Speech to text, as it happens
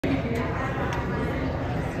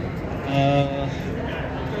Uh,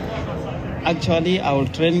 Actually, our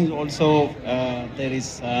training also there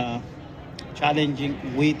is challenging.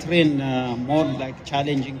 We train more like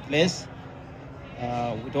challenging place.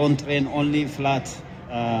 We don't train only flat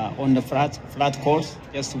on the flat course.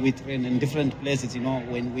 Just we train in different places.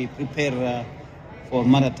 When we prepare for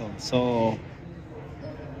marathon. So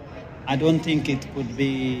I don't think it could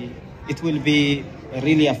be. It will be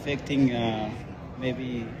really affecting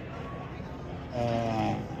maybe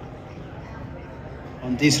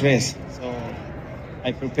on this race. So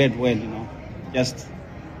I prepared well. Just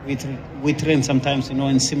we train sometimes.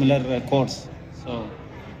 In similar course. So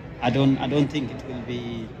I don't think it will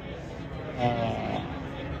be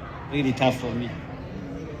really tough for me.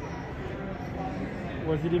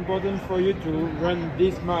 Was it important for you to run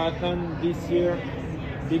this marathon this year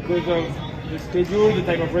because of the schedule, the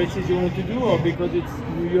type of races you wanted to do, or because it's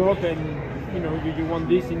New York and you want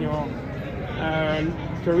this in your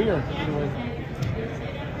career in a way?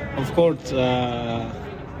 Of course,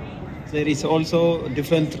 there is also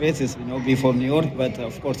different races, before New York. But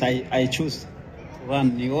of course, I choose to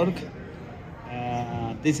run New York.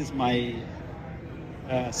 This is my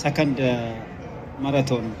second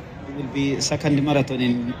marathon. It will be second marathon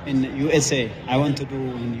in USA. I want to do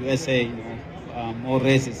in USA, more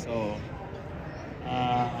races. So,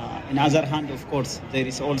 on the other hand, of course, there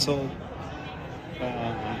is also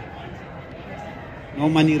no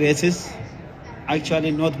many races.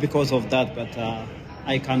 Actually, not because of that, but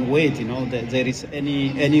I can't wait. There is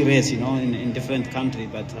any race, in different country.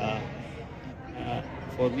 But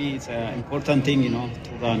for me, it's an important thing,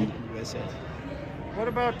 to run in USA. What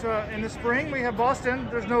about in the spring? We have Boston.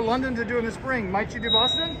 There's no London to do in the spring. Might you do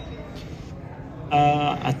Boston?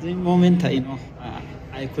 At the moment,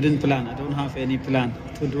 I couldn't plan. I don't have any plan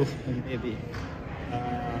to do maybe.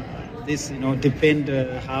 This, depend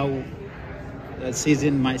how my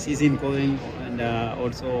season going, and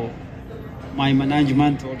also my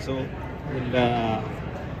management also will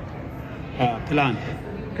plan.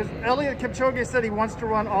 Because Eliud Kipchoge said he wants to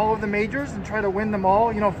run all of the majors and try to win them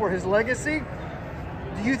all, for his legacy.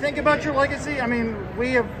 Do you think about your legacy? I mean,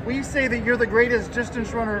 we say that you're the greatest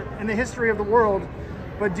distance runner in the history of the world,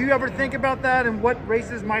 but do you ever think about that and what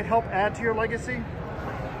races might help add to your legacy?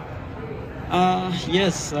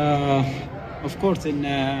 Yes, of course.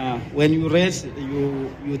 When you race,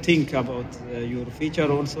 you think about your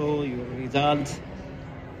future also, your results.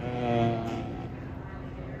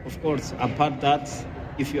 Of course, apart that,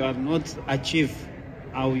 if you are not achieve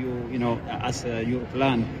how as your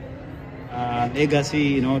plan.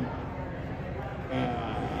 Legacy,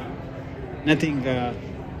 nothing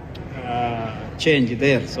change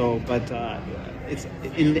there. So, but it's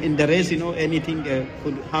in the race, anything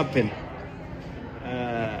could happen.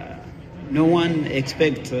 No one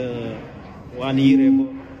expect 1 year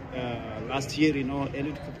ago. Last year,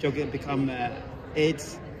 Eliud Kipchoge become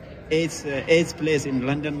eighth place in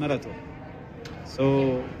London Marathon.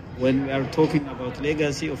 So when we are talking about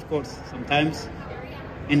legacy, of course, sometimes.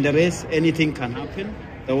 In the race, anything can happen.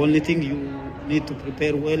 The only thing you need to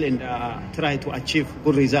prepare well and try to achieve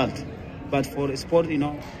good result. But for sport,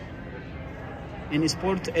 in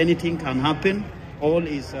sport, anything can happen. All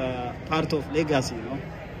is part of legacy,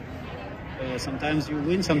 Sometimes you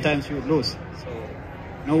win, sometimes you lose. So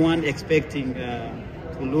no one expecting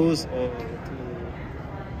to lose or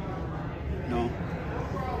to,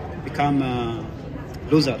 become a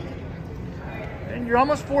loser. And you're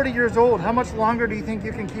almost 40 years old. How much longer do you think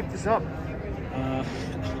you can keep this up?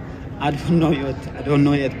 I don't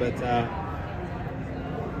know yet. But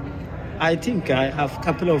I think I have a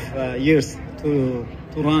couple of years to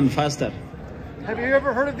run faster. Have you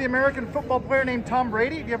ever heard of the American football player named Tom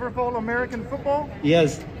Brady? Have you ever followed American football?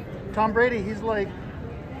 Yes. Tom Brady, he's like,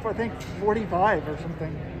 I think 45 or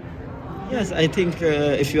something. Yes, I think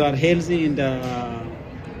if you are healthy and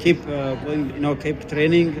keep going, keep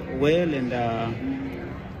training well, and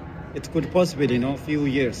it could possibly, a few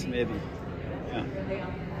years maybe. Yeah.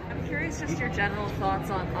 I'm curious just your general thoughts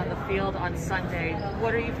on the field on Sunday.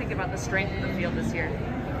 What do you think about the strength of the field this year?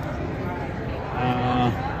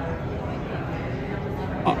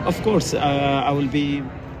 Of course, I will be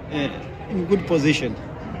in good position.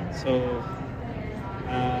 So,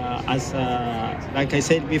 like I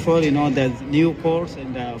said before, there's new course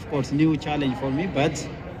and of course new challenge for me, but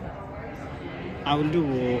I will do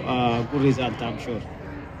a good result, I'm sure.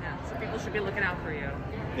 Yeah, so people should be looking out for you.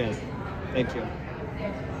 Yes, thank you. I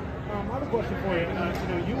have a question for you.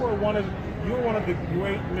 You are one of the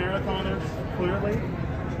great marathoners, clearly.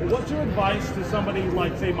 What's your advice to somebody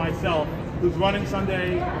like, say, myself, who's running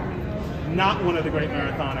Sunday, not one of the great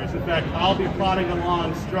marathoners? In fact, I'll be plodding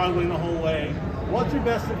along, struggling the whole way. What's your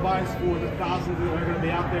best advice for the thousands that are going to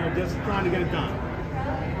be out there just trying to get it done?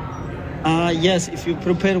 Yes, if you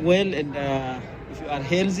prepare well and if you are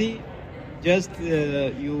healthy, just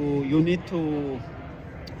you need to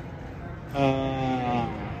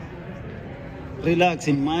relax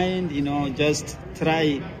in mind. Just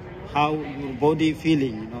try how your body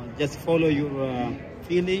feeling. Just follow your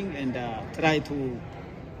feeling and try to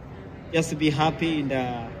just be happy and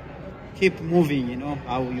keep moving.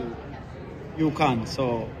 How you can.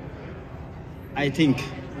 So I think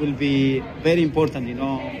will be very important.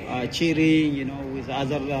 Cheering. With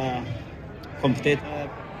other competitors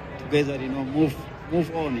together. Move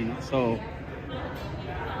on. So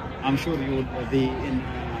I'm sure you will be in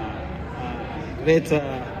great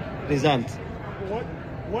result.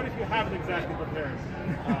 What if you haven't exactly prepared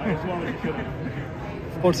as well as you should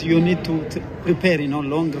have? Of course, you need to prepare.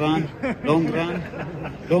 Long run.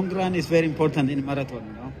 Long run is very important in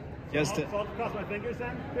marathon. Just Salt across my fingers,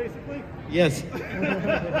 then, basically. yes.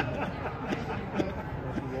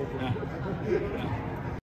 Yeah.